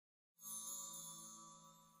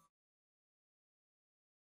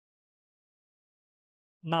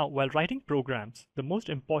Now, while writing programs, the most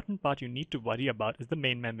important part you need to worry about is the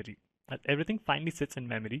main memory, that everything finally sits in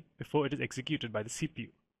memory before it is executed by the CPU.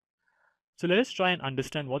 So let us try and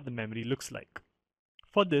understand what the memory looks like.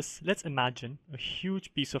 For this, let's imagine a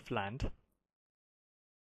huge piece of land.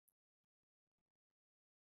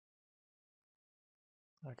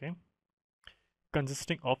 Okay,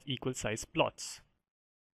 consisting of equal size plots.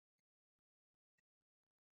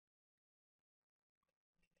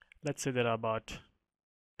 Let's say there are about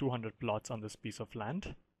 200 plots on this piece of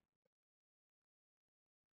land.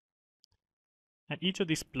 And each of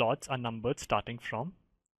these plots are numbered starting from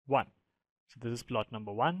 1. So this is plot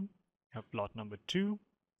number 1, you have plot number 2, you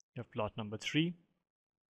have plot number 3,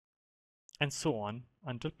 and so on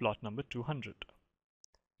until plot number 200.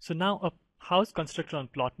 So now a house constructed on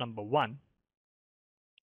plot number 1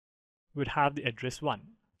 would have the address 1.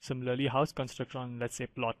 Similarly, a house constructed on, let's say,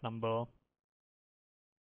 plot number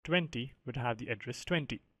 20 would have the address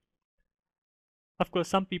 20. Of course,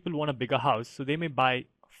 some people want a bigger house, so they may buy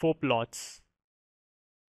 4 plots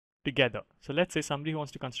together. So let's say somebody who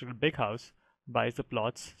wants to construct a big house buys the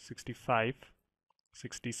plots 65,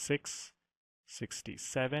 66,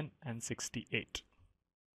 67, and 68.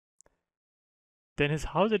 Then his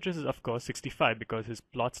house address is of course 65 because his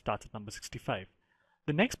plot starts at number 65.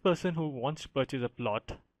 The next person who wants to purchase a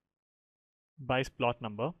plot buys plot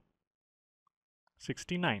number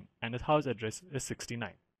 69 and his house address is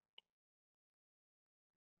 69.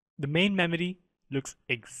 The main memory looks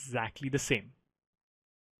exactly the same.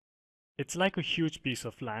 It's like a huge piece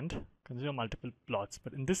of land, consider multiple plots,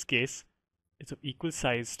 but in this case, it's of equal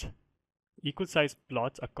sized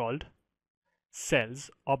plots are called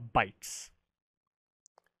cells or bytes.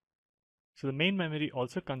 So the main memory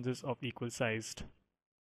also consists of equal sized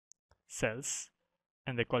cells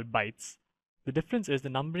and they're called bytes. The difference is the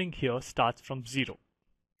numbering here starts from 0.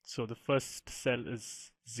 So the first cell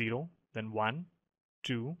is 0, then 1,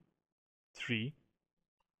 2, 3.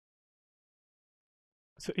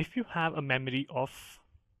 So if you have a memory of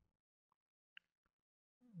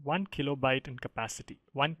 1 kilobyte in capacity,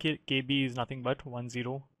 1 KB is nothing but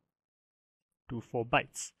 1024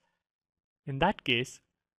 bytes. In that case,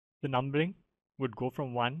 the numbering would go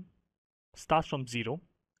from 1, starts from 0,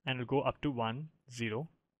 and will go up to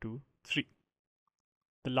 1023.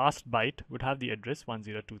 The last byte would have the address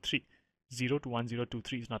 1023. 0 to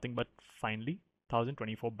 1023 is nothing but finally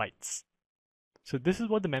 1024 bytes. So this is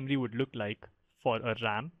what the memory would look like for a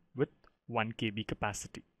RAM with 1 KB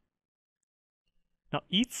capacity. Now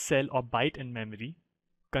each cell or byte in memory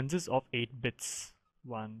consists of 8 bits.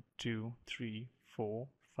 1, 2, 3, 4,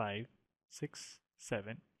 5, 6,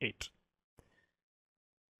 7, 8.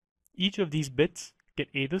 Each of these bits can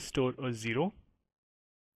either store a 0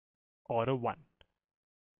 or a 1.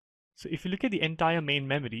 So if you look at the entire main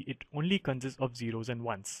memory, it only consists of zeros and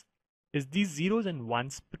ones. It's these zeros and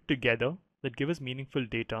ones put together that give us meaningful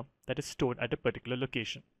data that is stored at a particular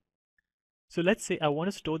location. So let's say I want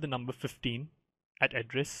to store the number 15 at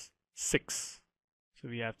address 6. So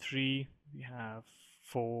we have 3, we have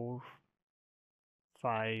 4,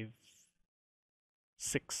 5,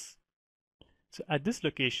 6. So at this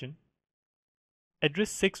location, address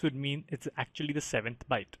 6 would mean it's actually the 7th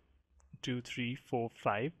byte. 2, 3, 4,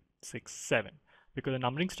 5, 6, 7. Because the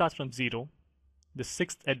numbering starts from 0, the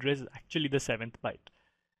 6th address is actually the 7th byte.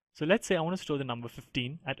 So let's say I want to store the number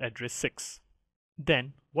 15 at address 6.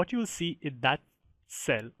 Then what you will see in that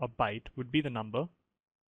cell or byte would be the number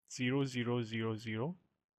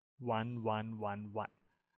 00001111.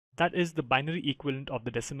 That is the binary equivalent of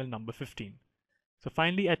the decimal number 15. So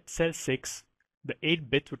finally at cell 6, the 8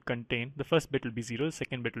 bits would contain, the first bit will be 0, the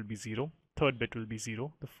second bit will be 0, third bit will be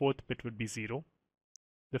 0, the fourth bit would be 0.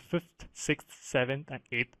 The 5th, 6th, 7th and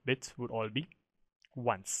 8th bits would all be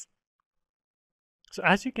 1s. So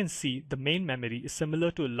as you can see, the main memory is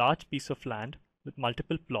similar to a large piece of land with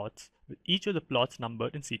multiple plots, with each of the plots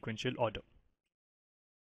numbered in sequential order.